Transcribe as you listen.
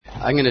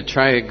I'm going to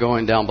try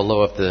going down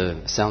below if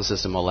the sound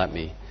system will let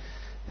me.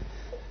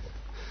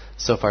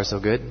 So far, so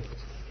good?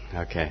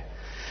 Okay.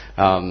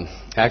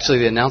 Actually,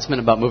 the announcement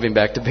about moving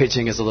back to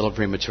Beijing is a little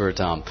premature,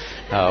 Tom.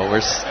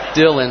 We're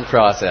still in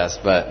process,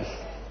 but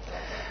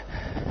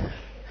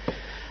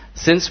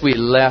since we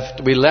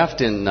left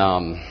in,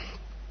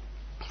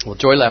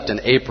 Joy left in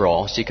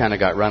April. She kind of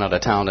got run out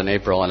of town in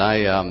April, and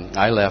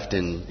I left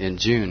in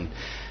June.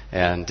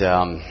 And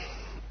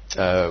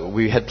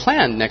we had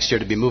planned next year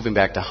to be moving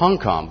back to Hong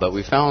Kong, but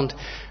we found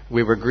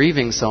we were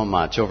grieving so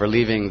much over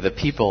leaving the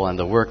people and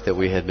the work that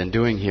we had been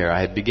doing here. I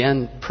had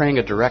began praying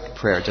a direct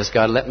prayer, just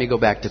God, let me go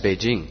back to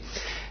Beijing.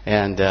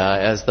 And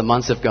as the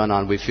months have gone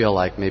on, we feel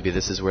like maybe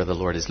this is where the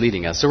Lord is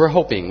leading us. So we're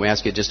hoping. We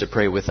ask you just to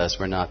pray with us.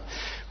 We're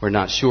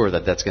not sure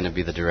that that's going to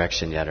be the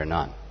direction yet or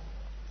not.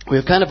 We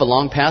have kind of a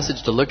long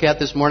passage to look at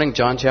this morning,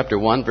 John chapter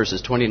 1,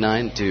 verses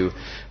 29 to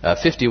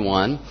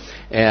 51.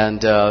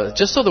 And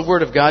just so the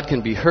Word of God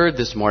can be heard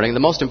this morning,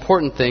 the most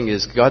important thing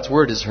is God's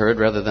Word is heard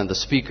rather than the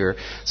speaker.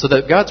 So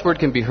that God's Word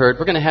can be heard,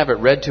 we're going to have it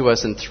read to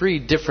us in 3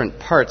 different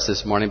parts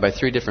this morning by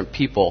 3 different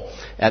people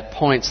at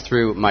points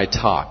through my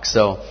talk.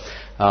 So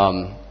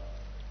I'm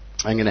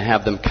going to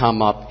have them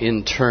come up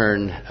in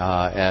turn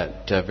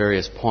at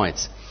various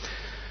points.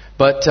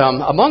 But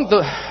among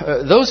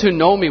those who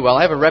know me well,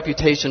 I have a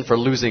reputation for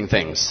losing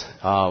things.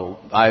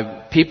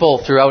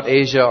 People throughout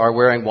Asia are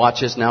wearing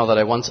watches now that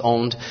I once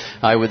owned.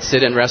 I would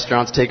sit in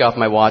restaurants, take off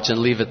my watch, and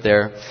leave it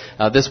there.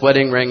 This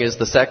wedding ring is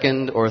the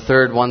second or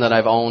third one that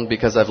I've owned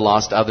because I've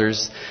lost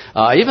others.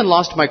 I even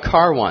lost my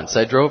car once.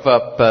 I drove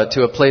up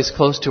to a place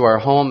close to our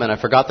home, and I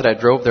forgot that I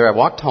drove there. I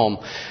walked home,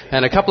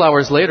 and a couple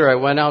hours later, I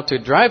went out to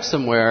drive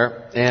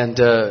somewhere, and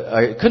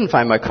I couldn't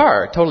find my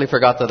car. I totally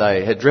forgot that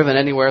I had driven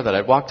anywhere, that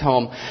I'd walked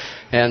home.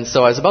 And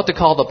so I was about to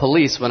call the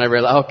police when I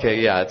realized, okay,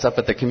 yeah, it's up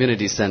at the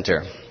community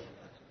center.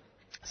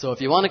 So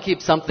if you want to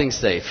keep something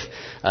safe,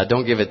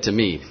 don't give it to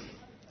me.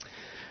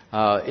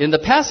 In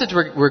the passage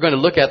we're going to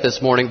look at this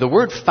morning, the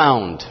word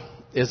found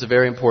is a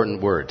very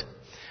important word.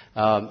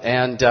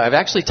 And I've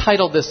actually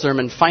titled this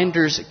sermon,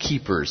 Finders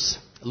Keepers.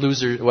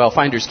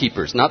 Finders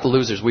Keepers, not the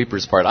losers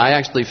weepers part. I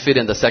actually fit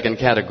in the second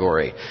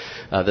category,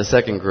 the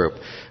second group.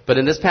 But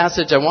in this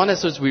passage, I want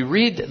us, as we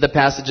read the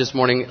passage this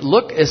morning,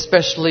 look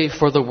especially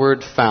for the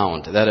word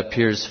found. That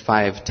appears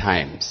 5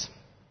 times.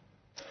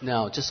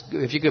 Now, just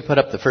if you could put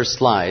up the first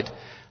slide.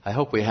 I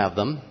hope we have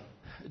them.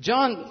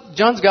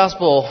 John's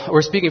Gospel,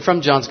 we're speaking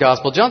from John's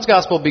Gospel. John's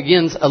Gospel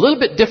begins a little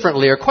bit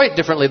differently, or quite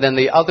differently than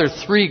the other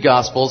 3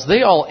 Gospels.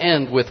 They all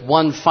end with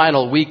one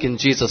final week in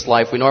Jesus'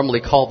 life. We normally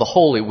call the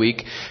Holy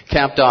Week,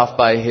 capped off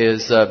by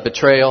his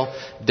betrayal,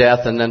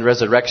 death, and then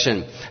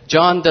resurrection.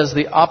 John does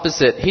the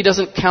opposite. He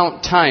doesn't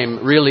count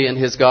time, really, in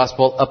his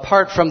Gospel,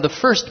 apart from the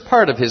first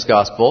part of his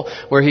Gospel,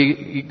 where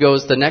he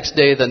goes the next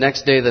day, the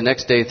next day, the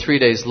next day, 3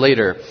 days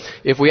later.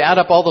 If we add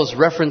up all those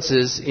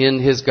references in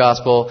his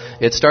Gospel,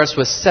 it starts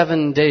with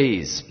 7 days.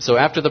 So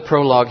after the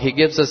prologue, he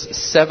gives us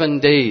 7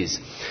 days.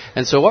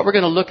 And so what we're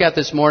going to look at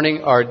this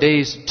morning are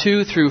days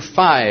 2 through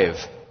 5.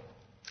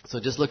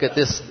 So just look at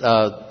this.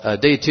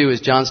 Day 2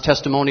 is John's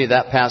testimony,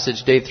 that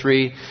passage. Day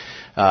 3,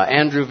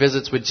 Andrew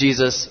visits with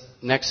Jesus.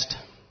 Next.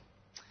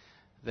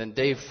 Then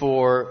day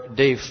 4,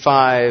 day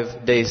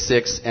 5, day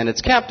 6, and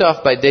it's capped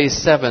off by day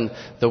 7,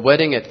 the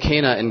wedding at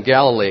Cana in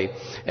Galilee.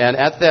 And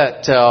at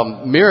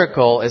that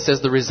miracle, it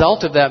says the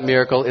result of that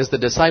miracle is the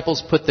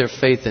disciples put their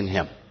faith in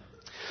him.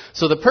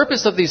 So the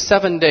purpose of these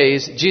 7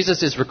 days,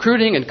 Jesus is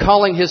recruiting and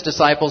calling his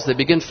disciples. They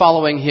begin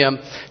following him.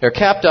 They're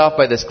capped off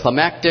by this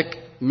climactic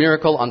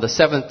miracle on the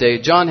 7th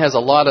day. John has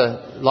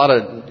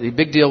a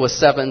big deal with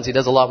 7s. He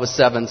does a lot with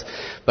 7s.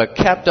 But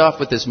capped off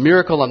with this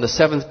miracle on the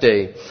 7th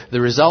day,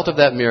 the result of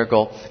that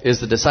miracle is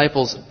the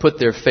disciples put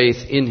their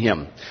faith in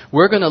him.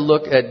 We're going to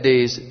look at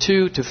days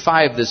 2 to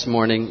 5 this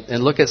morning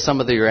and look at some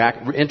of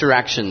the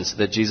interactions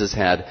that Jesus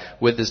had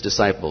with his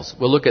disciples.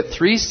 We'll look at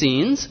 3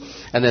 scenes,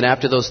 and then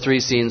after those 3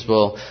 scenes,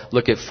 we'll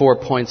look at 4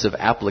 points of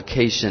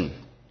application.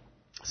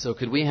 So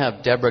could we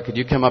have Deborah, could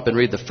you come up and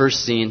read the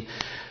first scene?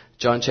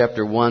 John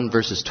chapter 1,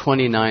 verses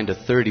 29 to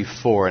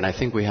 34, and I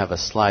think we have a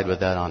slide with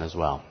that on as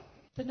well.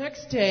 The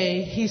next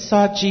day he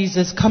saw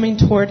Jesus coming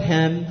toward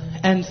him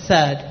and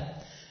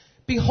said,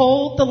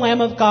 "Behold the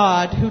Lamb of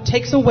God who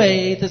takes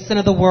away the sin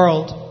of the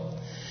world.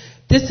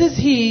 This is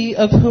he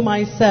of whom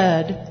I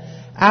said,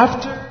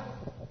 after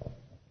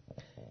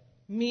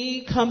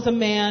me comes a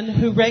man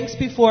who ranks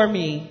before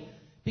me,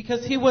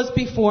 because he was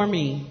before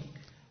me.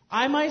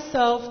 I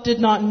myself did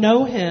not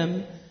know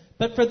him,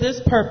 but for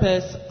this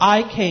purpose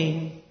I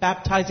came,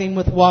 baptizing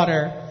with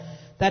water,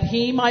 that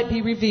he might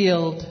be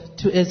revealed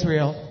to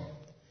Israel."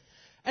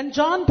 And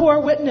John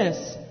bore witness.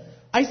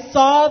 "I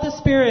saw the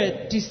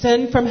Spirit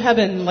descend from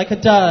heaven like a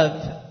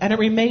dove, and it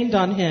remained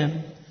on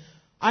him.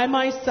 I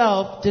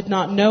myself did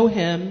not know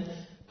him,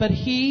 but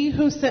he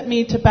who sent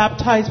me to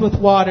baptize with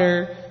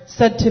water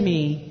said to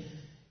me,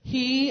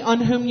 'He on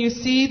whom you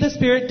see the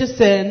Spirit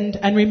descend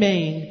and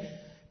remain,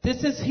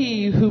 this is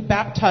he who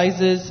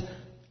baptizes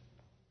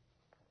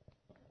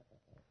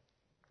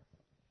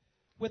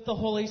with the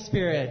Holy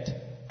Spirit.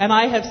 And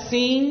I have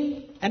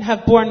seen and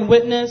have borne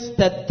witness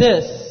that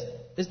this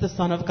is the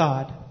Son of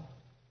God.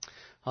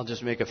 I'll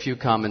just make a few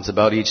comments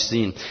about each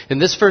scene. In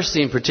this first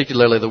scene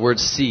particularly, the word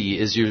see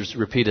is used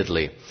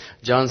repeatedly.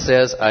 John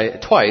says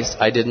twice,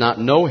 I did not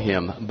know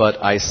him,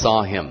 but I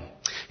saw him.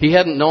 He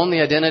hadn't known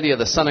the identity of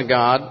the Son of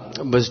God,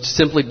 was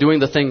simply doing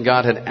the thing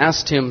God had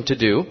asked him to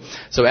do.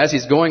 So as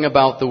he's going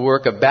about the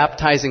work of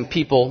baptizing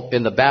people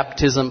in the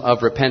baptism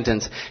of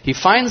repentance, he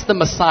finds the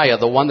Messiah,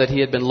 the one that he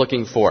had been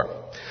looking for.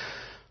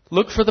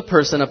 Look for the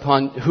person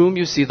upon whom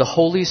you see the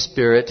Holy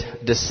Spirit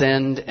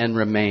descend and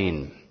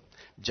remain.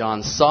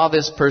 John saw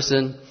this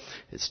person,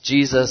 it's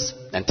Jesus,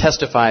 and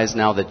testifies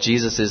now that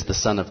Jesus is the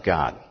Son of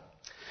God.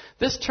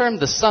 This term,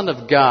 the Son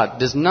of God,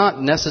 does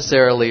not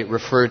necessarily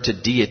refer to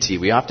deity.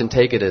 We often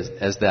take it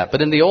as that.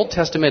 But in the Old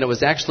Testament, it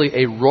was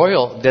actually a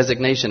royal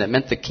designation. It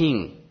meant the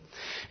king.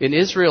 In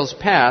Israel's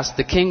past,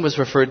 the king was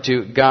referred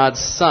to God's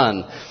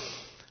son,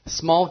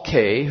 small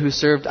k, who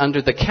served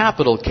under the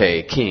capital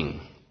K,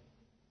 king.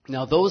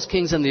 Now, those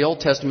kings in the Old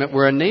Testament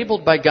were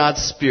enabled by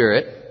God's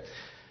Spirit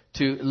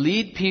to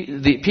lead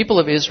the people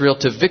of Israel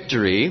to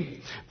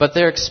victory, but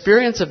their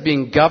experience of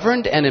being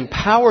governed and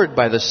empowered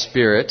by the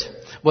Spirit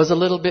was a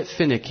little bit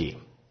finicky.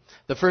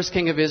 The first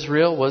king of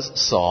Israel was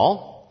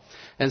Saul.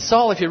 And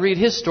Saul, if you read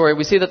his story,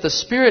 we see that the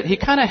Spirit, he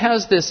kind of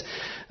has this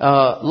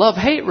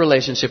love-hate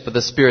relationship with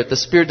the Spirit. The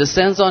Spirit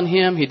descends on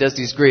him. He does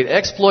these great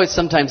exploits.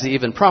 Sometimes he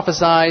even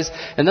prophesies.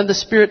 And then the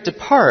Spirit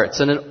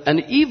departs, and an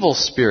evil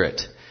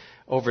spirit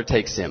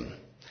overtakes him.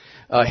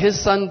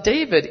 His son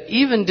David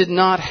even did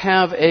not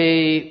have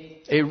a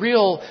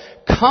real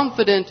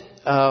confidence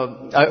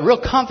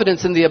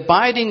in the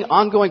abiding,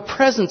 ongoing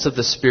presence of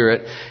the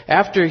Spirit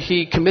after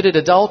he committed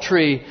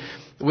adultery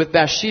with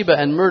Bathsheba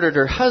and murdered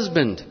her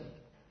husband.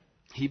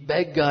 He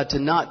begged God to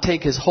not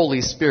take his Holy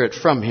Spirit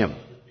from him.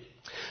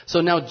 So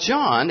now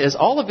John, as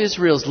all of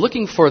Israel is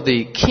looking for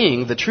the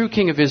king, the true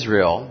king of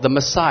Israel, the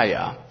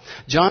Messiah,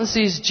 John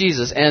sees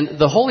Jesus, and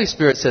the Holy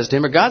Spirit says to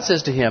him, or God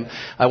says to him,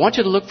 I want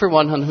you to look for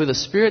one on who the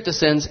Spirit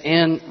descends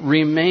and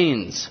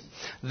remains.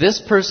 This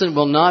person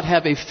will not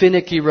have a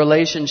finicky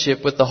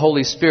relationship with the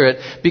Holy Spirit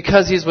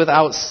because he's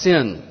without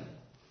sin.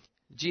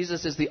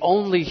 Jesus is the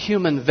only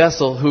human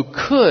vessel who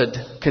could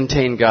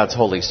contain God's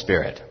Holy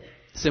Spirit,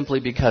 simply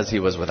because he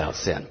was without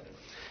sin.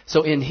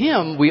 So in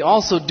him, we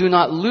also do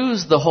not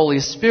lose the Holy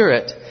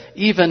Spirit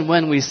even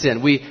when we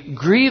sin. We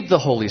grieve the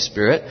Holy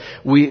Spirit.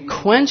 We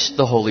quench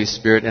the Holy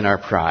Spirit in our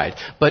pride.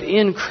 But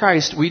in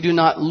Christ, we do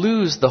not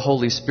lose the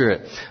Holy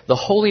Spirit. The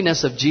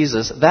holiness of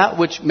Jesus, that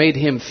which made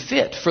him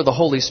fit for the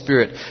Holy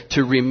Spirit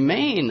to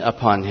remain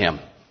upon him,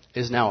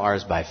 is now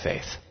ours by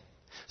faith.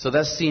 So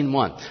that's scene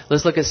one.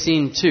 Let's look at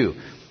scene two.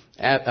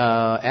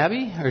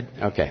 Abby?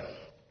 Okay.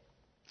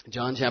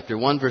 John chapter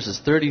 1,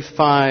 verses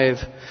 35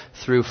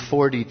 through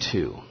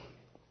 42.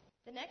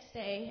 The next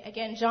day,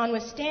 again, John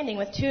was standing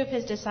with two of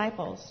his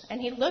disciples, and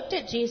he looked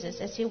at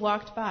Jesus as he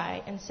walked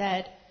by and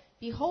said,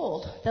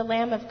 Behold, the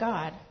Lamb of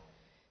God.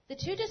 The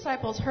two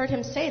disciples heard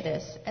him say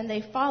this, and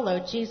they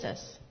followed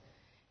Jesus.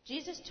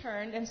 Jesus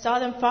turned and saw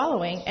them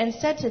following and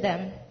said to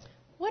them,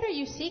 What are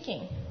you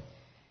seeking?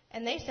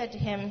 And they said to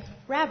him,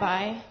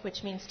 Rabbi,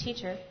 which means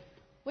teacher,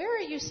 where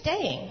are you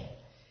staying?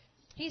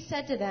 He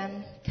said to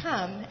them,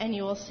 Come, and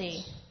you will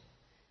see.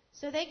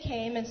 So they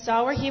came and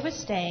saw where he was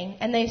staying,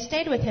 and they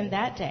stayed with him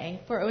that day,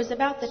 for it was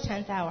about the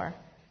 10th hour.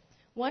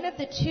 One of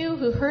the two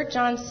who heard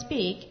John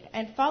speak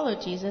and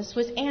followed Jesus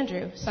was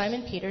Andrew,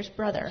 Simon Peter's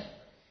brother.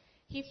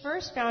 He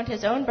first found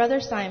his own brother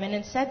Simon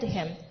and said to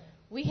him,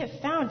 We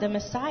have found the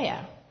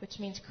Messiah, which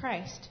means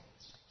Christ.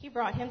 He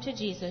brought him to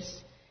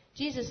Jesus.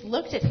 Jesus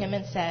looked at him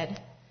and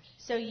said,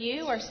 So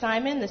you are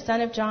Simon, the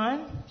son of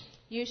John?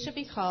 You shall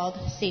be called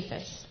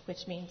Cephas,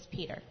 which means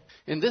Peter.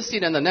 In this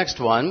scene and the next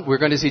one, we're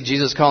going to see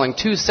Jesus calling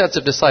two sets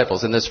of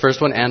disciples. In this first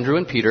one, Andrew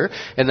and Peter.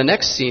 In the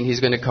next scene, he's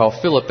going to call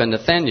Philip and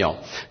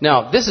Nathanael.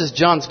 Now, this is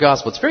John's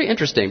gospel. It's very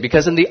interesting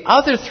because in the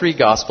other three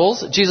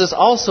gospels, Jesus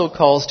also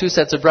calls two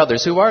sets of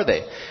brothers. Who are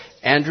they?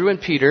 Andrew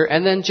and Peter,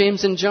 and then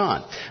James and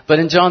John. But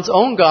in John's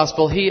own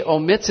gospel, he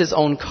omits his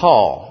own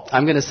call.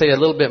 I'm going to say a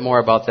little bit more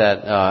about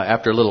that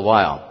after a little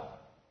while.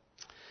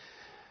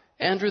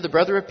 Andrew, the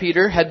brother of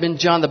Peter, had been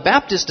John the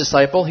Baptist's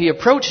disciple. He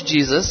approached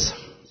Jesus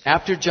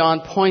after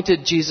John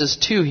pointed Jesus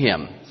to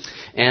him.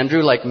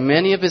 Andrew, like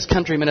many of his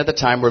countrymen at the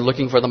time, were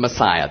looking for the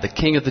Messiah, the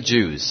King of the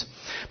Jews.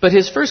 But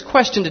his first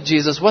question to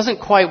Jesus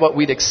wasn't quite what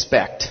we'd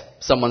expect,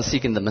 someone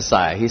seeking the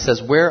Messiah. He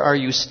says, Where are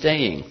you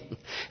staying?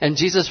 And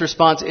Jesus'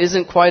 response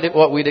isn't quite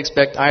what we'd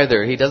expect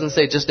either. He doesn't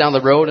say just down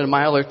the road a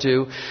mile or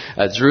two,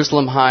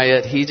 Jerusalem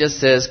Hyatt. He just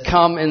says,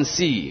 Come and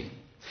see.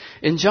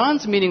 In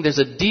John's meaning,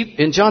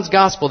 in John's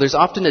gospel, there's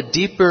often a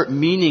deeper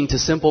meaning to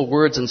simple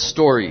words and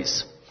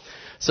stories.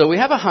 So we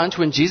have a hunch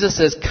when Jesus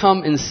says,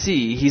 come and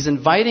see, he's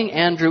inviting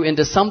Andrew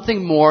into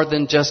something more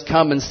than just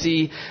come and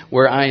see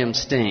where I am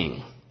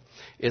staying.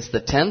 It's the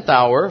 10th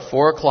hour,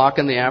 4 o'clock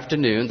in the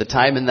afternoon, the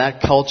time in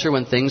that culture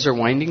when things are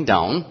winding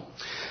down.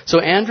 So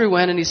Andrew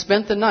went and he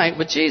spent the night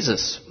with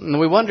Jesus. And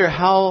we wonder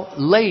how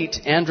late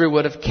Andrew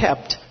would have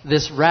kept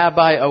this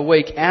rabbi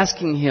awake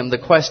asking him the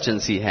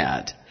questions he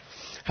had.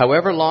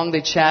 However long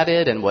they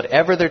chatted and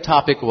whatever their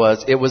topic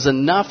was, it was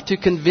enough to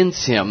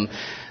convince him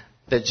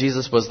that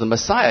Jesus was the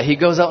Messiah. He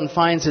goes out and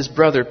finds his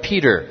brother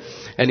Peter,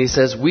 and he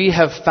says, "We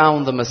have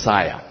found the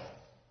Messiah."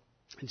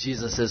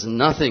 Jesus says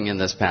nothing in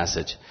this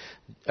passage.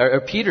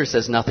 Or Peter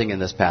says nothing in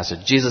this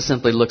passage. Jesus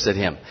simply looks at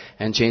him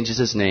and changes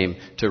his name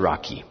to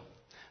Rocky.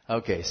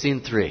 Okay,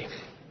 scene 3.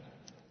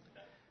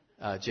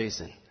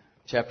 Jason,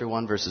 chapter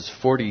 1, verses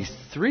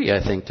 43, I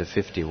think, to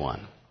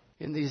 51.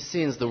 In these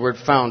scenes, the word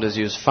found is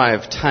used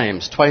 5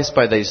 times, twice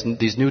by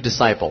these new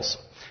disciples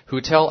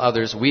who tell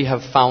others, "We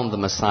have found the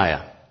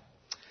Messiah."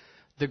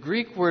 The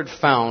Greek word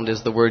found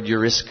is the word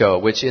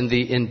eurisko, which in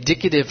the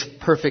indicative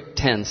perfect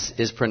tense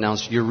is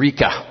pronounced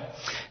eureka.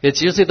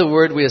 It's usually the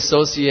word we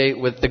associate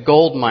with the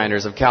gold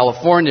miners of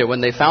California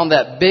when they found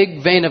that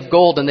big vein of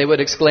gold and they would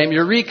exclaim,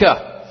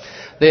 "Eureka!"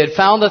 They had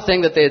found the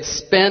thing that they had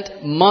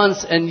spent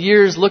months and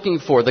years looking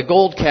for, the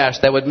gold cash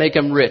that would make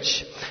them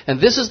rich. And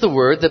this is the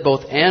word that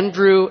both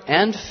Andrew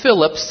and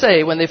Philip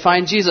say when they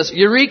find Jesus,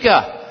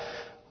 "Eureka!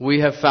 We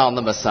have found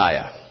the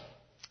Messiah."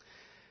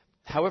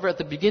 However, at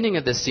the beginning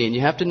of this scene,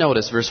 you have to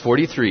notice verse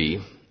 43,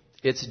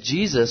 it's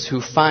Jesus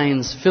who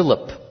finds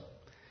Philip.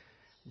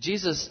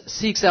 Jesus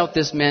seeks out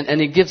this man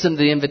and he gives him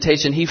the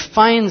invitation. He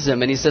finds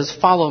him and he says,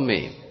 "Follow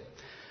me."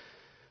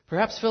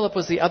 Perhaps Philip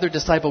was the other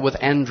disciple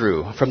with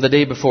Andrew from the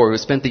day before who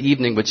spent the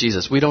evening with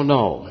Jesus. We don't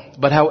know.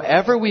 But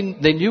however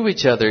they knew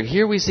each other,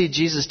 here we see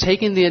Jesus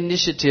taking the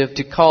initiative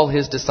to call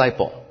his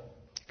disciple,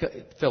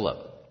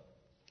 Philip.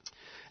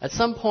 At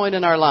some point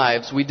in our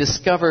lives, we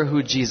discover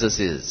who Jesus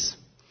is.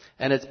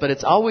 But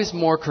it's always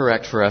more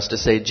correct for us to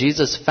say,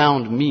 "Jesus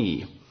found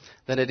me,"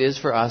 than it is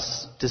for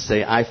us to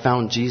say, "I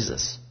found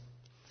Jesus."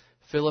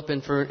 Philip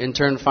in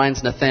turn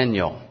finds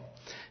Nathanael.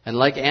 And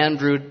like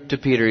Andrew to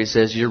Peter, he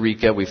says,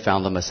 "Eureka, we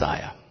found the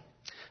Messiah."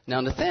 Now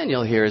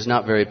Nathanael here is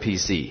not very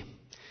PC.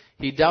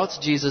 He doubts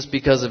Jesus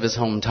because of his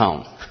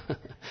hometown.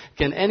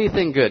 Can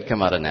anything good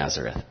come out of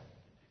Nazareth?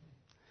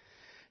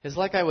 It's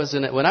like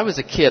when I was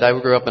a kid, I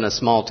grew up in a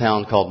small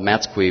town called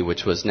Matsqui,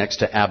 which was next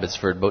to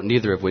Abbotsford, but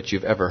neither of which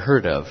you've ever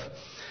heard of.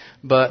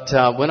 But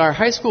when our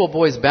high school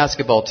boys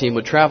basketball team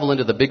would travel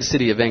into the big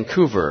city of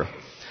Vancouver,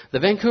 the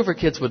Vancouver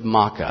kids would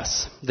mock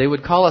us. They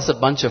would call us a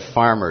bunch of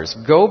farmers.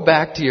 "Go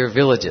back to your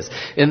villages."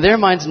 In their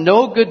minds,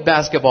 no good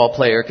basketball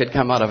player could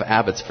come out of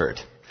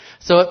Abbotsford.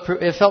 So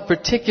it felt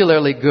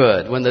particularly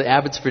good when the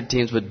Abbotsford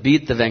teams would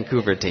beat the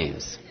Vancouver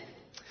teams.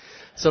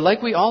 So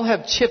like we all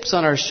have chips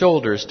on our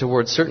shoulders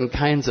towards certain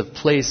kinds of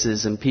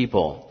places and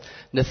people,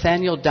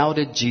 Nathanael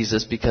doubted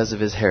Jesus because of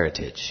his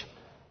heritage.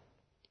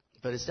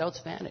 But his doubts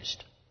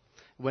vanished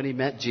when he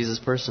met Jesus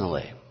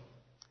personally.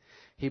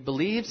 He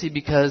believes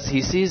because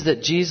he sees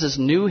that Jesus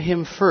knew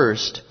him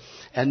first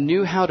and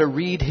knew how to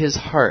read his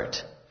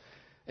heart.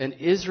 An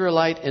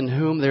Israelite in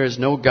whom there is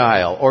no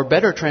guile, or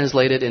better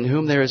translated, in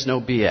whom there is no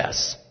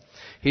BS.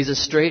 He's a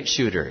straight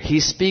shooter. He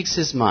speaks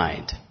his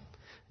mind.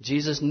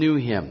 Jesus knew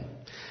him.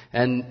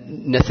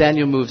 And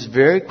Nathanael moves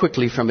very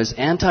quickly from his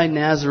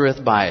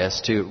anti-Nazareth bias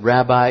to,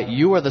 "Rabbi,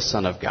 you are the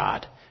Son of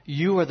God.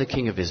 You are the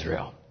King of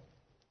Israel."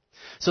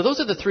 So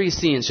those are the 3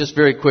 scenes just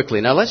very quickly.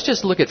 Now let's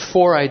just look at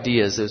 4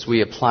 ideas as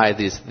we apply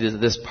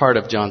this part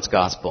of John's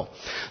Gospel.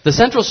 The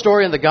central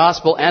story in the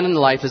Gospel and in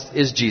life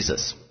is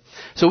Jesus.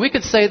 So we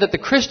could say that the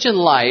Christian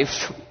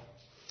life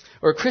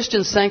or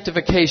Christian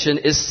sanctification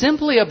is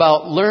simply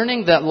about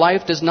learning that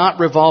life does not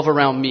revolve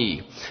around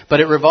me,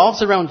 but it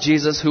revolves around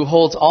Jesus who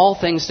holds all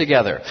things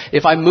together.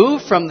 If I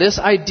move from this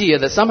idea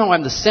that somehow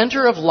I'm the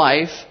center of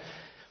life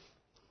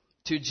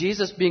to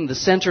Jesus being the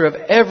center of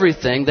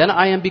everything, then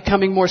I am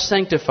becoming more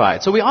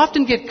sanctified. So we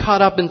often get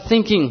caught up in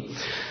thinking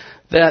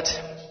that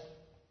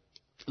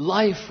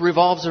life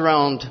revolves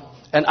around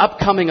an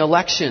upcoming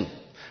election,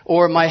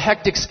 or my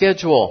hectic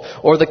schedule,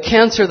 or the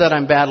cancer that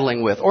I'm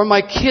battling with, or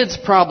my kids'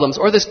 problems,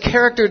 or this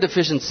character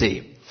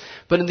deficiency.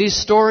 But in these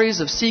stories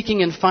of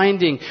seeking and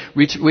finding,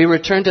 we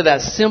return to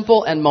that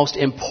simple and most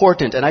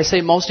important, and I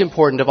say most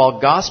important of all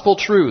gospel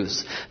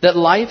truths, that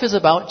life is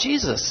about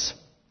Jesus,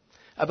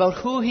 about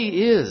who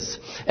he is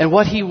and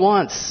what he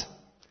wants.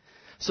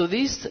 So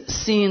these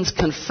scenes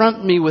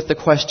confront me with the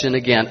question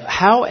again,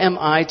 how am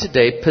I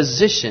today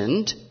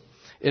positioned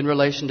in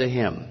relation to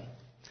him?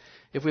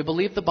 If we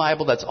believe the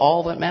Bible, that's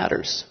all that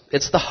matters.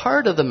 It's the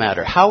heart of the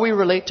matter, how we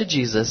relate to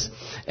Jesus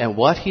and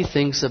what he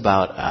thinks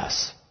about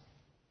us.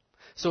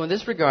 So in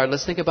this regard,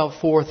 let's think about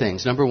 4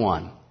 things. Number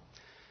 1,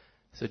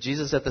 so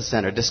Jesus at the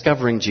center,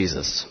 discovering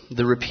Jesus.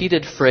 The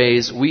repeated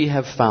phrase, "We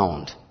have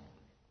found."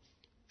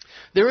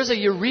 There is a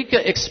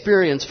eureka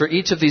experience for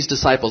each of these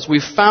disciples. We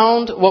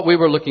found what we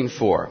were looking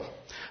for.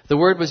 The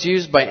word was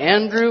used by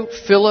Andrew,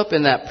 Philip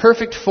in that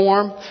perfect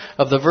form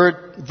of the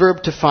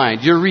verb to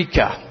find,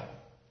 eureka.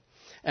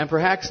 And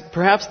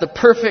perhaps the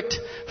perfect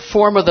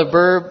form of the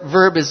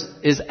verb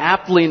is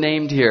aptly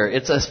named here.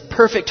 It's a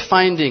perfect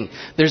finding.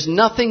 There's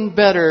nothing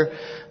better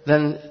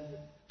than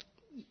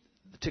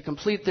to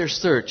complete their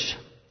search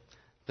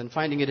than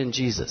finding it in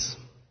Jesus.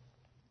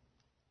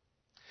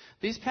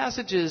 These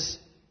passages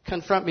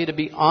confront me to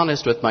be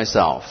honest with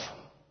myself.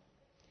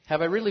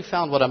 Have I really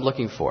found what I'm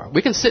looking for?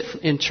 We can sit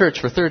in church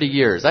for 30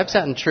 years. I've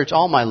sat in church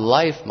all my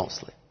life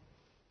mostly.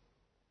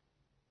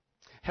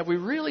 Have we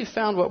really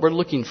found what we're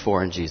looking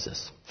for in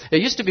Jesus?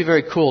 It used to be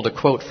very cool to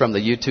quote from the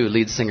U2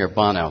 lead singer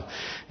Bono.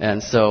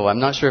 And so I'm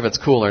not sure if it's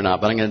cool or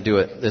not, but I'm going to do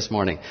it this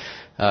morning.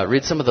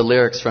 Read some of the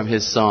lyrics from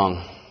his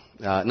song.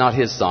 Not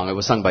his song. It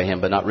was sung by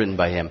him, but not written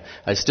by him.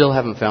 I still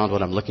haven't found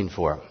what I'm looking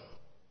for.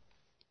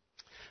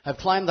 I've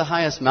climbed the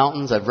highest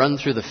mountains. I've run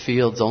through the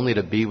fields only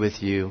to be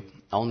with you.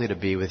 Only to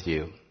be with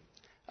you.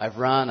 I've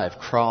run. I've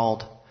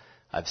crawled.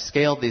 I've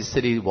scaled these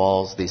city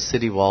walls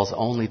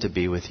only to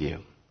be with you.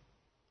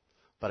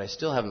 But I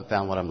still haven't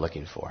found what I'm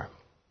looking for.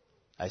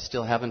 I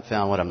still haven't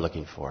found what I'm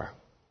looking for.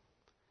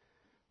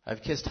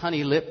 I've kissed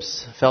honey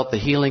lips, felt the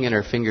healing in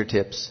her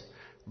fingertips,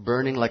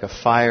 burning like a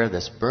fire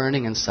that's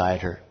burning inside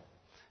her.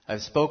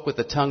 I've spoke with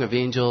the tongue of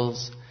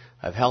angels.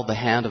 I've held the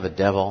hand of a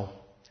devil.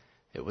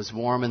 It was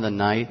warm in the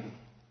night.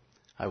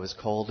 I was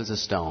cold as a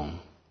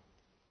stone.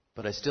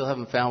 But I still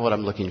haven't found what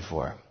I'm looking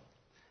for.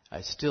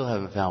 I still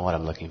haven't found what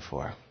I'm looking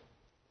for.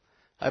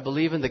 I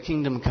believe in the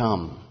kingdom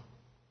come.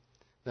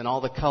 Then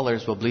all the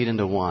colors will bleed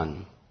into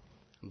one.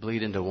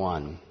 Bleed into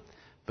one.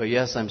 But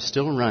yes, I'm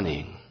still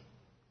running.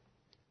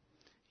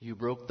 You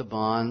broke the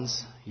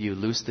bonds. You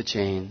loosed the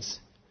chains.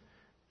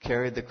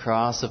 Carried the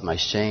cross of my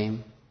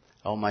shame.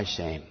 Oh, my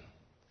shame.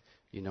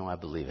 You know I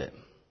believe it.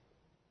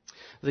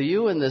 The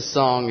you in this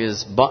song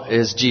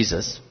is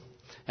Jesus.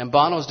 And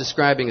Bono's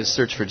describing his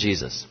search for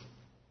Jesus.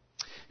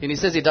 And he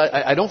says,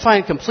 I don't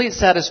find complete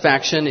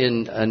satisfaction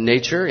in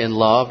nature, in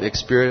love,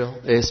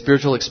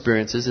 spiritual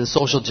experiences, in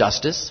social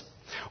justice,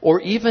 or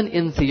even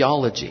in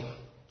theology.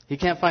 He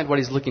can't find what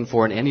he's looking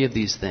for in any of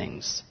these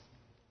things.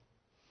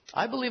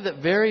 I believe that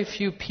very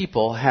few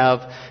people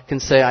can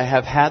say, I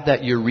have had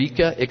that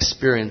eureka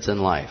experience in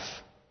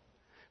life.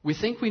 We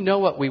think we know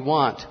what we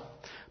want,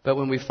 but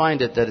when we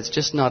find it that it's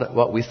just not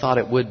what we thought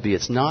it would be,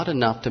 it's not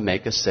enough to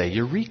make us say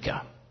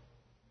eureka.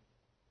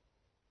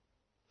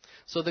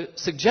 So the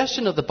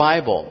suggestion of the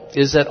Bible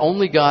is that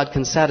only God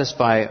can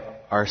satisfy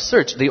our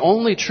search. The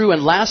only true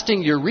and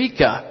lasting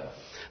eureka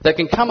that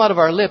can come out of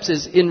our lips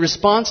is in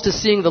response to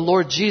seeing the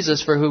Lord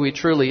Jesus for who He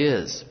truly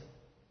is.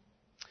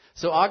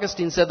 So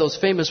Augustine said those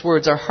famous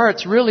words, our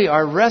hearts really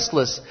are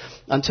restless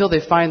until they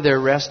find their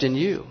rest in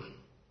you.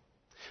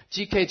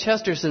 G.K.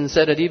 Chesterton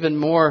said it even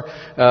more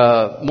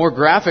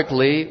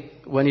graphically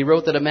when he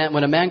wrote that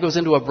when a man goes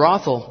into a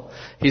brothel,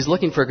 he's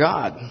looking for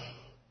God.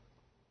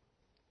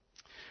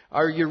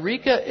 Our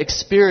eureka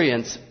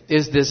experience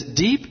is this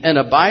deep and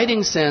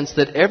abiding sense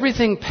that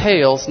everything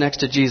pales next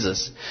to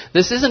Jesus.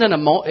 This isn't an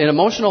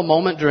emotional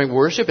moment during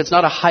worship. It's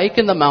not a hike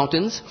in the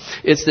mountains.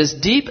 It's this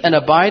deep and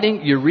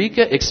abiding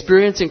eureka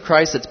experience in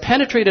Christ that's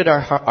penetrated our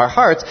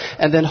hearts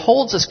and then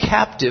holds us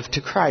captive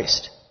to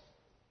Christ.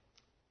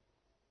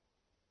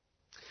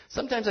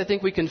 Sometimes I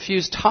think we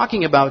confuse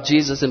talking about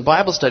Jesus in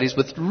Bible studies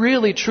with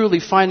really, truly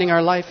finding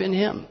our life in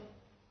Him.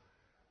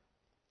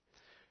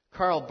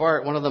 Karl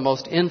Barth, one of the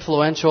most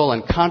influential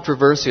and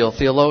controversial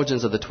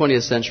theologians of the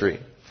 20th century,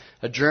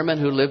 a German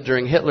who lived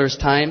during Hitler's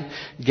time,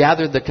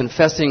 gathered the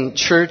confessing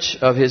church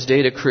of his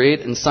day to create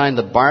and sign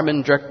the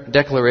Barmen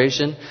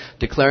Declaration,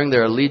 declaring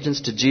their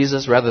allegiance to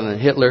Jesus rather than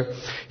Hitler.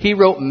 He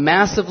wrote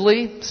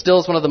massively,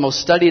 still is one of the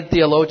most studied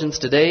theologians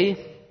today.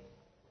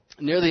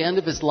 Near the end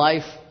of his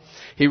life,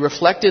 he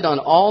reflected on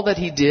all that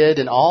he did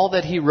and all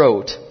that he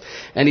wrote,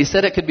 and he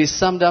said it could be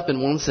summed up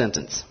in one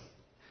sentence.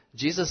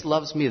 Jesus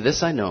loves me,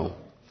 this I know,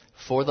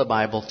 for the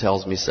Bible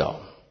tells me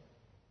so.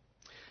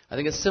 I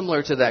think it's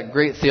similar to that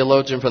great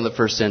theologian from the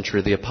first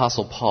century, the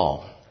Apostle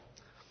Paul,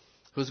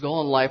 whose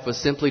goal in life was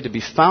simply to be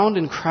found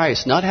in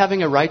Christ, not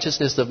having a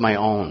righteousness of my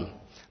own,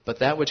 but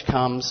that which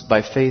comes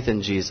by faith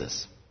in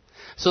Jesus.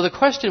 So the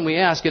question we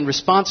ask in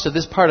response to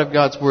this part of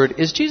God's Word,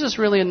 is Jesus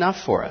really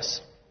enough for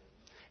us?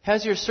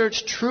 Has your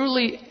search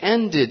truly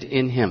ended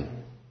in Him?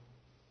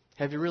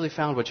 Have you really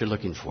found what you're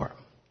looking for?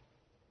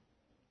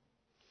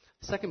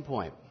 Second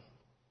point.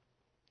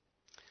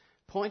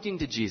 Pointing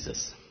to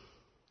Jesus.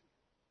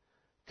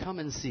 Come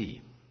and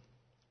see.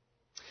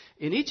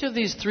 In each of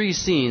these three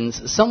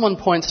scenes, someone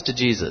points to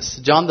Jesus.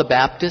 John the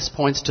Baptist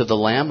points to the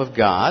Lamb of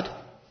God,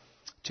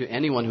 to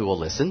anyone who will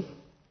listen.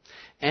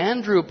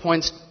 Andrew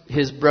points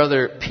his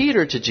brother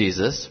Peter to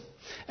Jesus.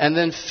 And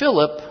then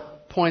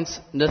Philip points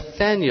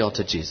Nathanael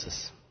to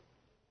Jesus.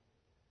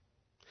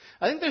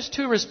 I think there's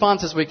two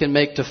responses we can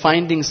make to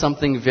finding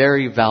something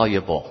very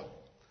valuable.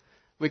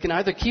 We can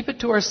either keep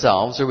it to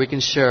ourselves or we can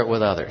share it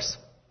with others.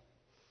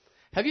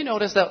 Have you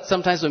noticed that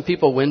sometimes when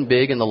people win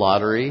big in the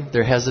lottery,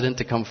 they're hesitant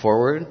to come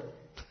forward?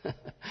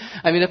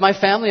 I mean, if my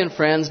family and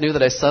friends knew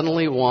that I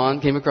suddenly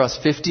came across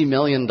 $50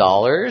 million,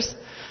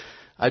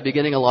 I'd be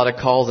getting a lot of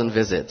calls and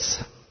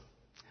visits.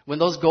 When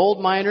those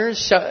gold miners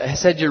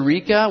said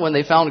eureka, when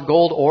they found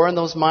gold ore in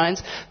those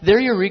mines,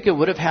 their eureka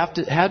would have had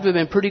to have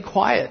been pretty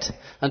quiet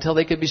until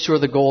they could be sure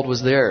the gold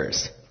was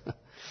theirs.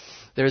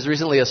 There was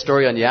recently a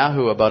story on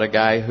Yahoo about a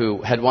guy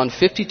who had won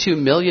 $52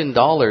 million.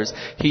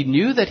 He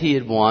knew that he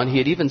had won. He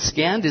had even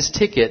scanned his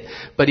ticket,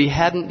 but he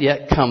hadn't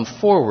yet come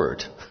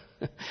forward.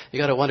 You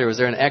got to wonder, was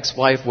there an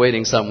ex-wife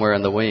waiting somewhere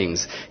in the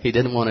wings? He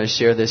didn't want to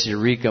share this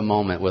eureka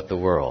moment with the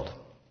world.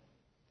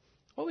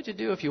 What would you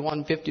do if you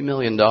won $50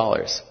 million?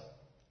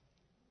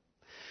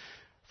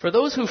 For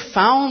those who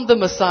found the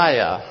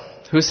Messiah,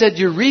 who said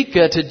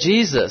eureka to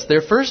Jesus,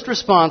 their first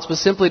response was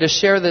simply to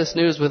share this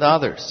news with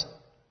others.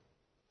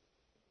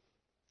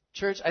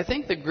 Church, I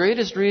think the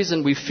greatest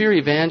reason we fear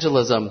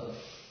evangelism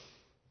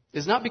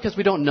is not because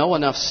we don't know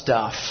enough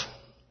stuff.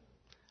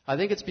 I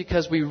think it's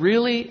because we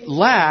really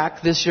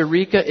lack this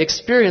eureka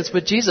experience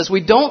with Jesus.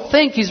 We don't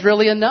think He's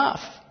really enough.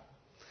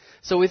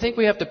 So we think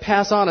we have to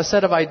pass on a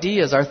set of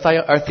ideas, our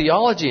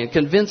theology, and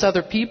convince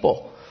other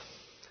people.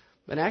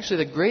 But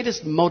actually the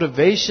greatest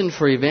motivation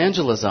for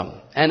evangelism,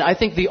 and I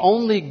think the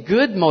only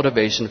good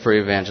motivation for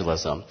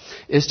evangelism,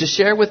 is to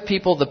share with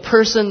people the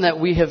person that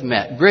we have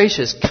met.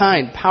 Gracious,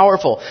 kind,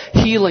 powerful,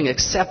 healing,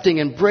 accepting,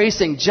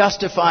 embracing,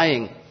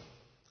 justifying.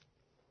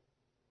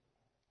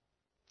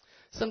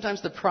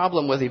 Sometimes the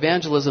problem with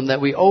evangelism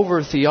that we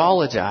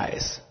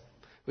over-theologize.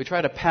 We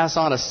try to pass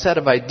on a set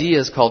of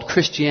ideas called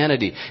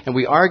Christianity, and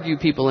we argue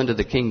people into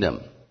the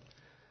kingdom.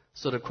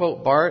 So to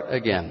quote Bart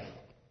again,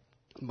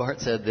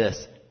 Bart said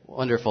this,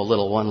 wonderful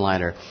little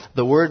one-liner,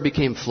 "The Word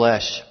became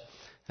flesh,"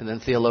 and then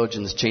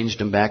theologians changed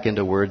Him back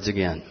into words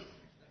again.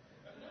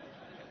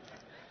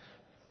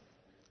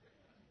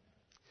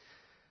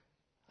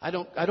 I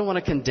don't want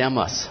to condemn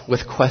us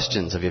with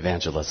questions of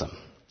evangelism.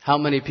 How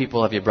many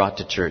people have you brought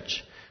to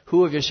church?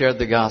 Who have you shared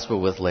the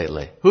gospel with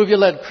lately? Who have you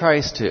led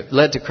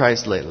to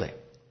Christ lately?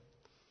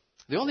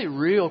 The only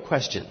real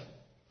question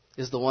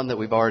is the one that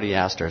we've already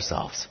asked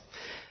ourselves.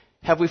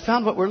 Have we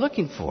found what we're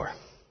looking for?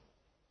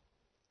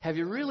 Have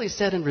you really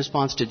said in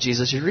response to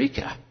Jesus,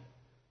 eureka,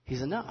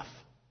 He's enough?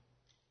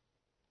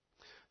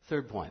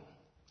 Third point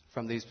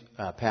from these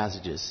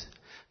passages,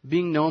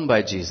 being known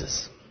by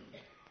Jesus.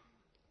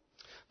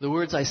 The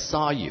words, "I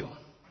saw you."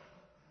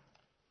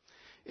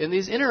 In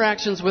these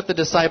interactions with the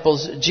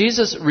disciples,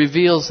 Jesus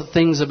reveals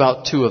things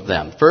about two of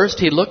them. First,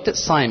 He looked at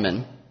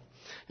Simon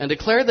and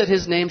declared that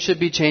his name should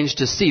be changed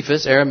to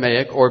Cephas,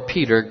 Aramaic, or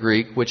Peter,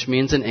 Greek, which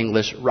means in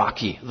English,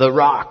 rocky, the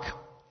rock.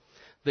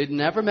 They'd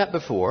never met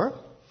before,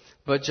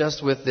 but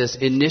just with this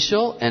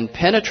initial and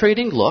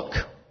penetrating look,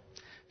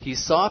 He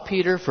saw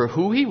Peter for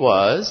who he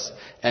was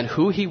and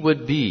who he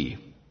would be.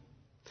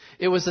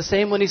 It was the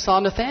same when He saw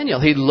Nathanael.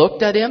 He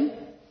looked at him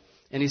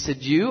and He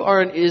said, "You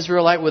are an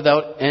Israelite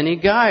without any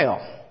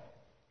guile."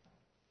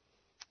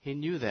 He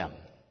knew them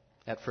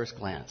at first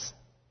glance.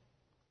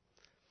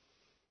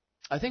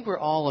 I think we're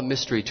all a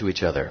mystery to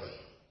each other.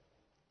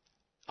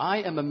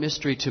 I am a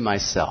mystery to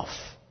myself.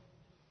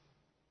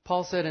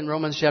 Paul said in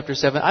Romans chapter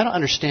 7, I don't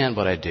understand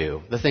what I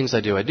do, the things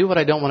I do. I do what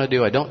I don't want to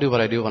do. I don't do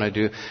what I do when I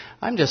do.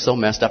 I'm just so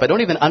messed up. I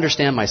don't even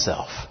understand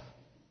myself.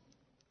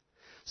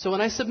 So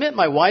when I submit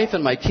my wife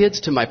and my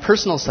kids to my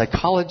personal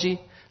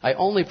psychology, I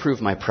only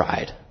prove my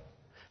pride.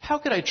 How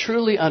could I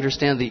truly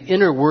understand the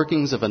inner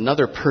workings of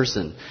another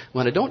person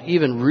when I don't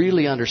even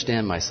really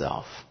understand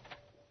myself?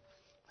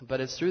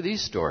 But it's through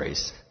these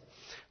stories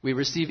we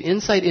receive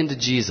insight into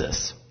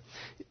Jesus,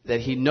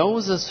 that He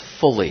knows us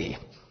fully.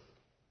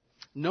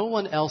 No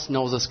one else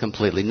knows us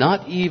completely,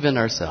 not even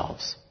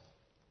ourselves.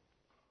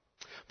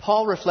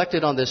 Paul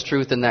reflected on this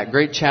truth in that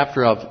great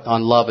chapter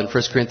on love in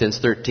 1 Corinthians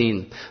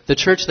 13. The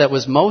church that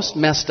was most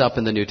messed up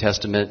in the New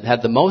Testament,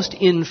 had the most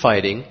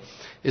infighting,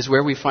 is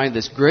where we find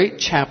this great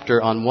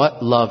chapter on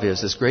what love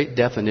is, this great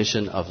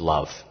definition of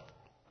love.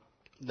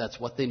 That's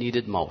what they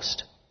needed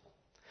most.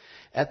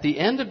 At the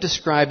end of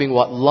describing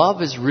what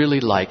love is really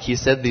like, he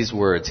said these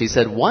words. He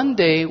said, "One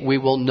day we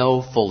will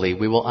know fully,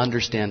 we will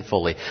understand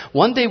fully.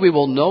 One day we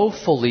will know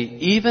fully,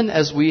 even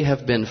as we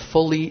have been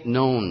fully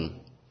known."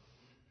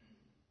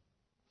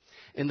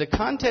 In the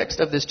context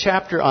of this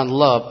chapter on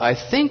love, I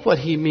think what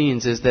he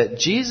means is that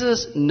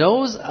Jesus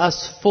knows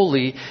us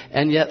fully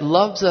and yet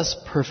loves us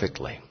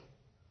perfectly.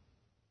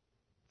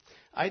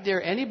 I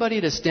dare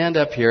anybody to stand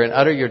up here and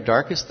utter your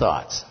darkest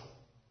thoughts,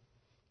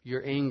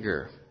 your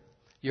anger,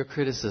 your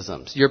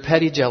criticisms, your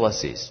petty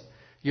jealousies,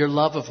 your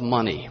love of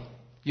money,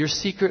 your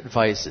secret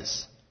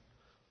vices.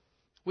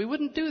 We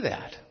wouldn't do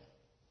that.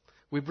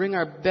 We put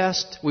our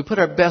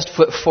best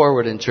foot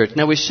forward in church.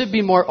 Now we should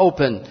be more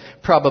open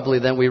probably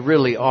than we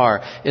really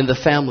are in the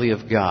family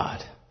of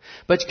God.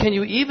 But can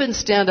you even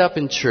stand up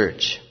in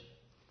church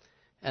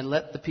and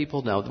let the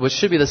people know, which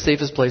should be the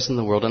safest place in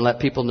the world, and let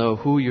people know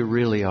who you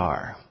really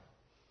are?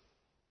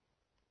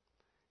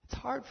 It's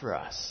hard for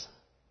us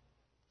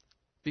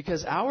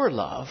because our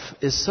love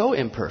is so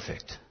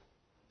imperfect,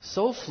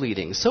 so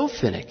fleeting, so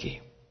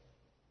finicky.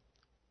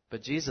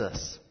 But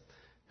Jesus,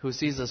 who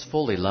sees us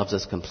fully, loves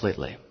us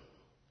completely.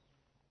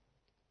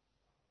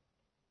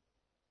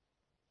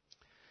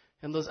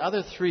 In those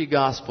other three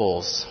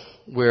Gospels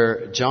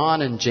where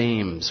John and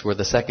James were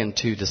the second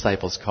two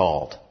disciples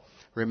called,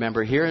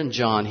 remember here in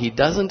John, he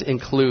doesn't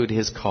include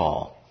his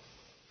call.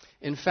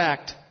 In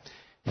fact,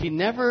 he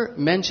never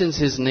mentions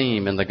his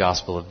name in the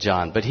Gospel of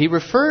John, but he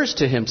refers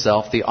to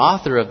himself, the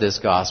author of this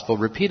Gospel,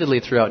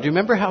 repeatedly throughout. Do you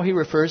remember how he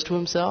refers to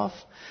himself?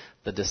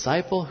 The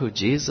disciple who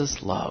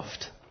Jesus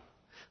loved.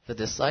 The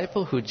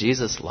disciple who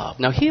Jesus loved.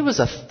 Now, he was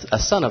a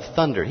son of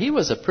thunder. He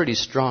was a pretty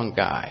strong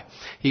guy.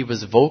 He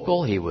was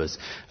vocal. He was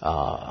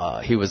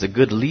a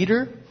good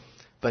leader.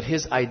 But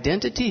his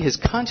identity, his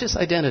conscious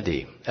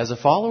identity as a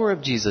follower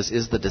of Jesus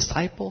is the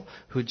disciple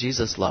who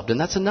Jesus loved. And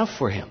that's enough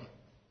for him.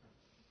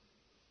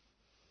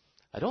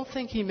 I don't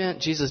think he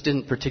meant Jesus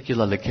didn't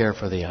particularly care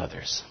for the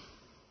others.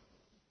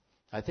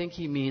 I think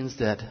he means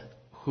that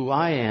who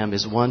I am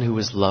is one who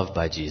is loved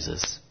by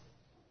Jesus.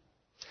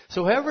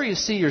 So however you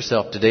see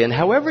yourself today and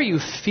however you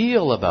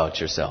feel about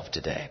yourself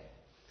today,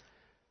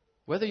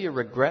 whether you're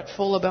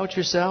regretful about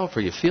yourself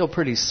or you feel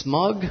pretty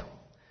smug,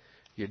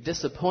 you're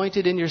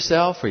disappointed in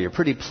yourself or you're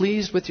pretty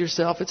pleased with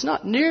yourself, it's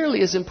not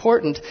nearly as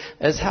important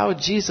as how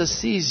Jesus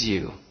sees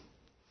you.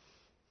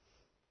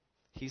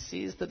 He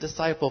sees the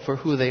disciple for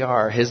who they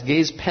are. His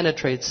gaze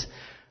penetrates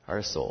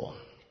our soul.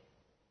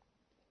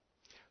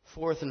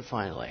 Fourth and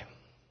finally,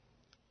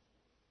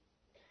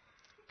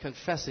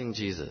 confessing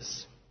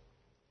Jesus.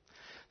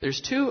 There's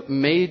two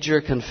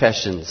major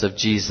confessions of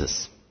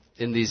Jesus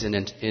in these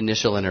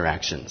initial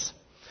interactions.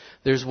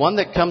 There's one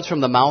that comes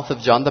from the mouth of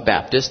John the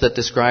Baptist that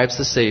describes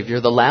the Savior,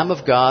 the Lamb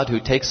of God who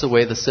takes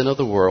away the sin of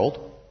the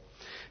world.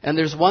 And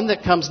there's one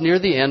that comes near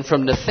the end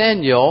from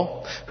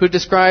Nathanael who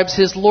describes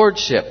his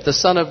lordship, the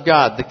Son of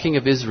God, the King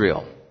of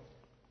Israel.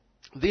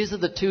 These are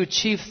the two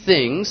chief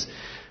things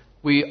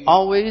we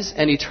always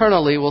and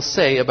eternally will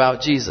say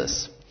about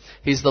Jesus.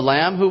 He's the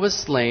Lamb who was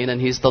slain,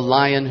 and He's the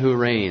Lion who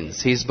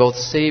reigns. He's both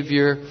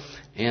Savior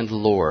and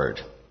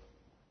Lord.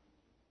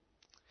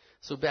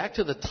 So back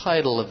to the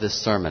title of this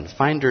sermon,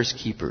 Finders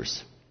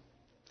Keepers.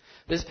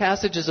 This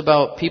passage is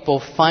about people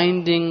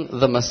finding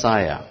the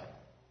Messiah.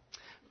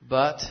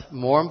 But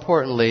more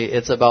importantly,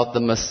 it's about the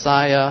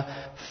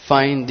Messiah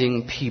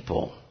finding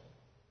people.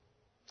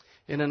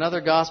 In another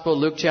gospel,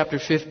 Luke chapter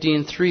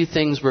 15, 3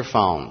 things were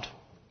found.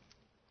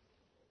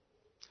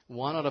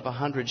 1 out of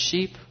 100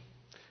 sheep,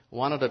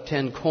 1 out of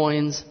 10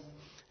 coins,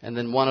 and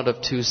then 1 out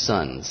of 2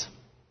 sons.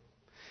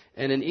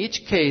 And in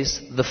each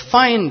case, the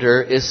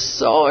finder is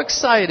so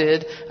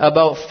excited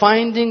about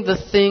finding the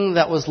thing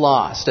that was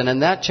lost. And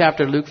in that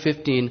chapter, Luke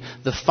 15,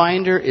 the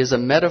finder is a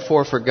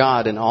metaphor for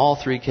God in all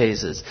 3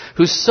 cases,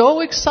 who's so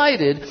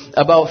excited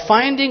about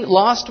finding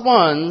lost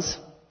ones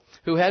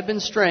who had been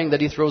straying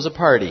that he throws a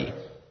party.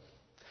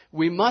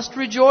 We must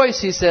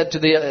rejoice, he said to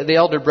the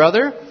elder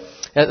brother.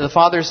 The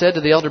father said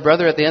to the elder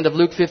brother at the end of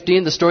Luke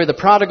 15, the story of the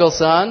prodigal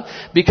son,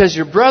 because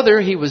your brother,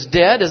 he was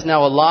dead, is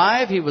now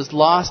alive, he was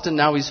lost, and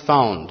now he's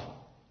found.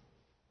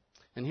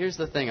 And here's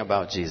the thing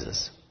about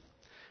Jesus.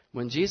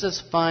 When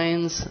Jesus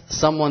finds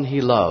someone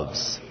he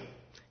loves,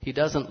 he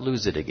doesn't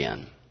lose it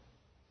again.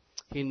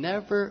 He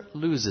never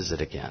loses it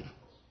again.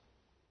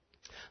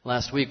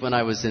 Last week when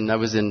I was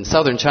in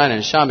southern China,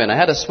 in Xiamen, I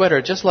had a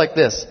sweater just like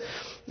this.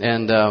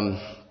 And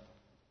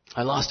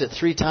I lost it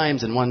 3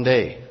 times in one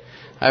day.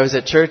 I was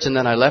at church and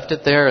then I left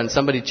it there and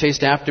somebody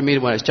chased after me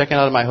when I was checking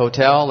out of my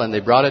hotel and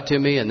they brought it to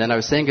me and then I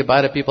was saying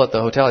goodbye to people at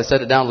the hotel. I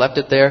set it down, left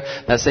it there.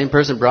 That same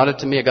person brought it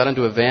to me. I got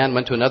into a van,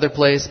 went to another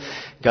place,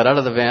 got out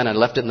of the van and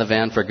left it in the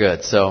van for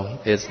good. So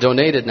it's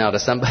donated now to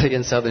somebody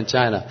in southern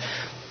China.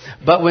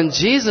 But when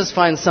Jesus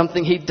finds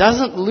something, he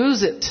doesn't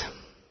lose it.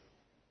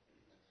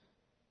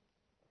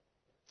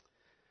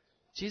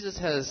 Jesus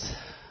has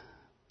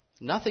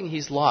nothing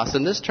he's lost.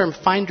 And this term,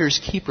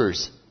 finders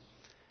keepers,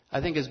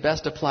 I think is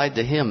best applied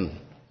to him.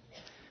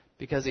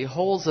 Because he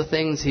holds the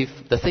thing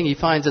he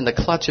finds in the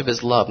clutch of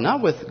his love.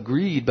 Not with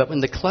greed, but in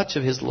the clutch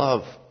of his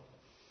love.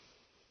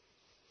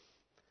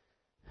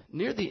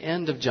 Near the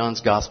end of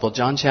John's Gospel,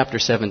 John chapter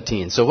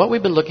 17. So what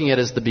we've been looking at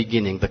is the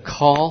beginning, the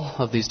call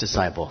of these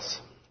disciples.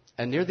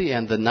 And near the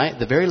end,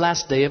 the very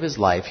last day of his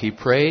life, he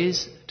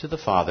prays to the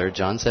Father,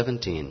 John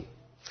 17.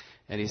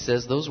 And he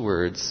says those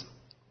words,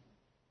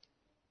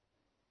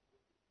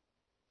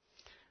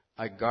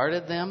 I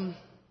guarded them,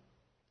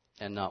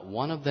 and not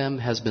one of them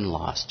has been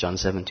lost. John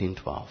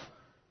 17:12.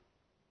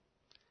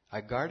 I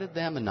guarded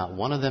them, and not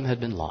one of them had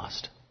been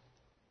lost.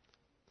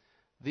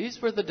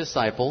 These were the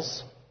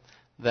disciples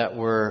that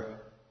were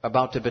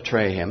about to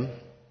betray him,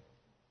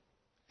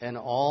 and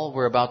all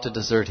were about to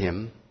desert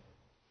him.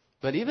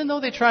 But even though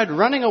they tried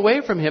running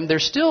away from him, they're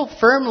still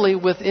firmly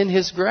within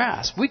his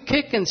grasp. We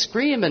kick and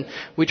scream, and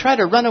we try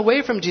to run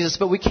away from Jesus,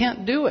 but we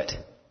can't do it.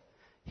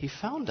 He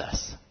found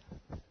us.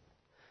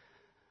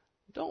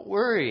 Don't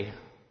worry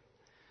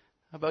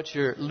about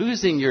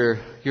losing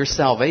your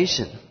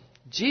salvation.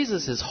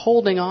 Jesus is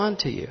holding on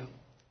to you.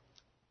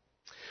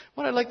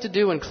 What I'd like to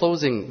do in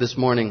closing this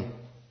morning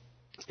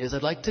is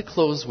I'd like to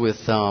close with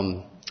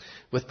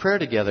prayer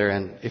together.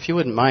 And if you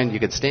wouldn't mind, you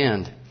could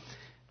stand.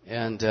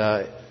 And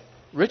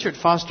Richard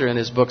Foster, in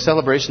his book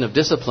Celebration of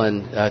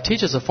Discipline,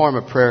 teaches a form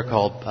of prayer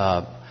called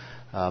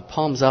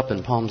palms up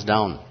and palms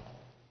down.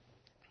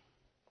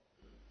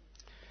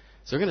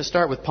 So we're going to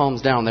start with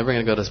palms down, then we're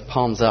going to go to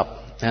palms up.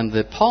 And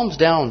the palms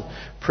down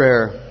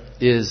prayer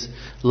is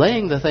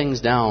laying the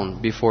things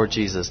down before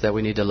Jesus that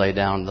we need to lay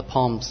down. The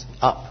palms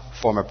up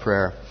form of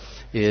prayer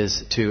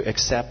is to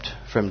accept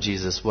from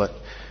Jesus what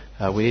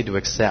we need to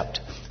accept.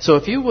 So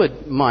if you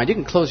would mind, you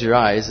can close your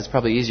eyes. It's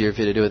probably easier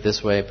for you to do it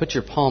this way. Put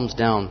your palms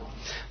down.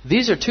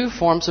 These are two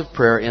forms of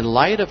prayer in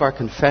light of our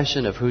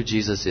confession of who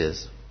Jesus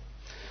is.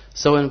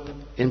 So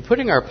in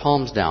putting our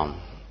palms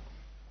down,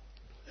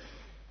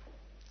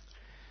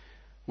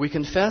 we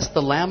confess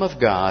the Lamb of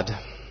God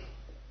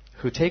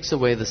who takes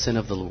away the sin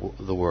of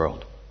the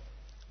world.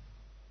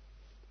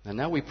 And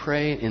now we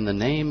pray in the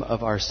name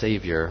of our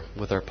Savior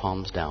with our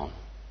palms down.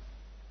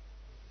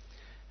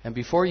 And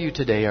before you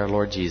today, our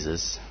Lord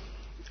Jesus,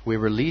 we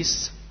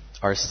release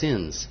our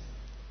sins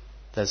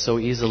that so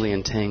easily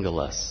entangle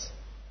us.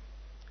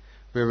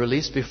 We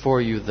release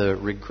before you the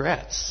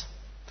regrets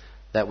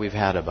that we've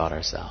had about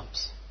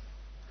ourselves.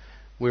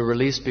 We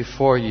release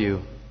before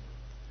you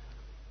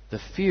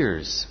the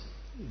fears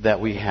that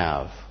we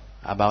have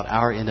about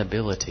our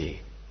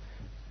inability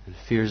and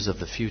fears of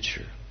the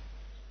future.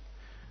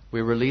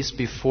 We release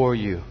before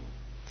you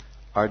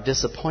our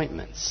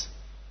disappointments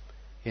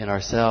in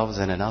ourselves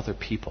and in other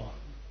people.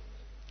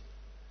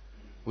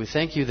 We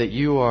thank you that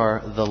you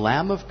are the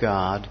Lamb of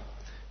God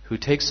who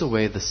takes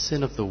away the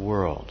sin of the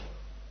world.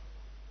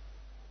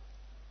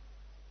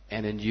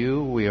 And in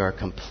you we are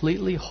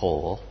completely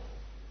whole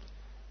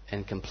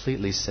and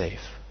completely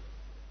safe.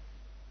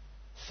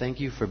 Thank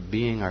you for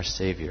being our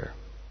Savior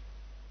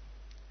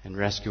and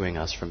rescuing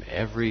us from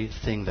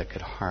everything that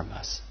could harm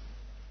us.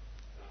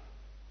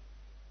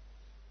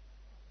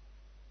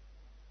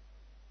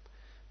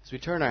 As we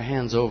turn our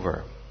hands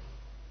over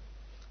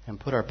and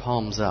put our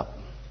palms up,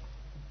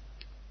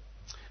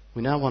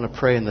 we now want to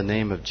pray in the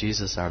name of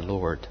Jesus our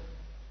Lord,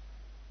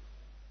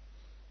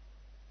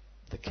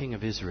 the King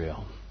of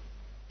Israel.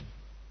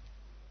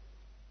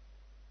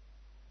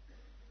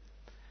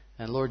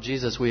 And Lord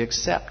Jesus, we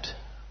accept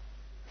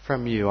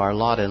from you our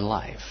lot in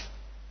life.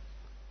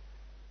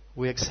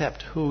 We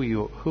accept who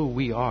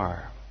we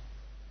are,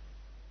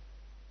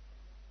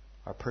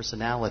 our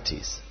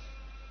personalities,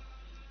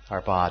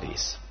 our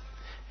bodies.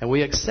 And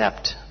we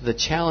accept the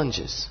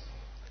challenges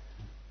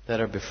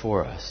that are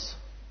before us,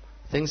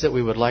 things that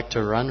we would like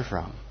to run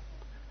from.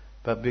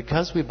 But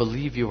because we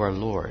believe you are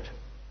Lord,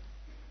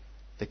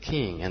 the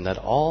King, and that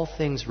all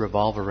things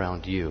revolve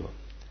around you,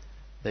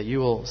 that you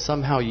will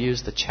somehow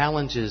use the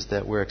challenges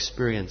that we're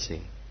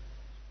experiencing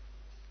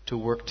to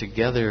work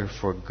together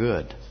for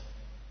good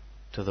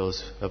to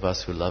those of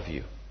us who love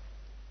you.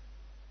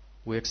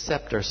 We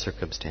accept our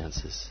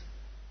circumstances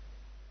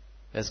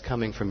as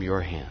coming from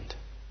your hand.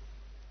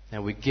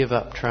 And we give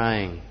up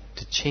trying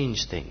to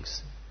change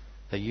things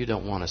that you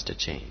don't want us to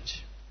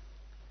change.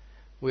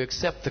 We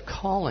accept the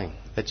calling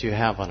that you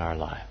have on our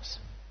lives.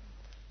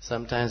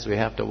 Sometimes we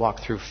have to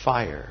walk through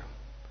fire.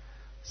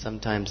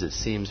 Sometimes it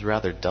seems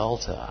rather dull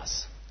to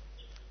us.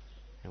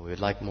 And we would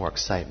like more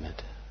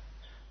excitement.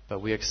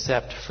 But we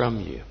accept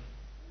from you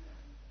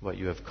what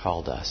you have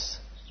called us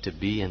to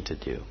be and to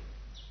do.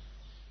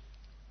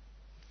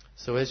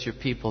 So as your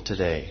people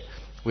today,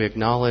 we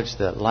acknowledge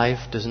that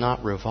life does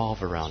not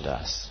revolve around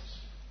us,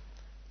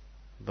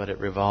 but it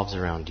revolves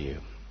around you.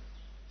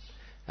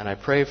 And I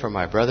pray for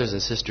my brothers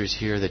and sisters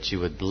here that you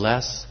would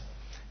bless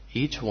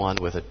each one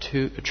with a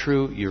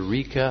true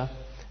eureka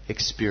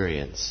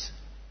experience,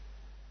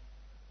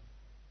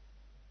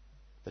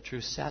 the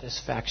true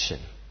satisfaction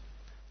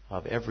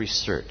of every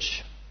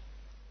search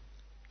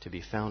to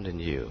be found in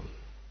you.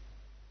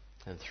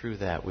 And through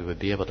that, we would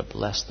be able to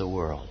bless the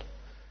world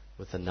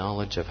with the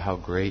knowledge of how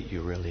great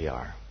you really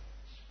are.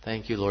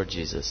 Thank you, Lord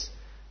Jesus,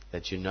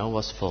 that you know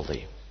us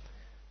fully.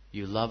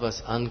 You love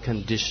us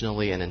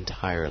unconditionally and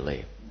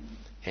entirely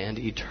and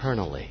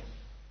eternally.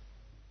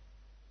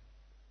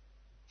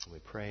 We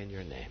pray in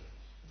your name.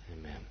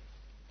 Amen.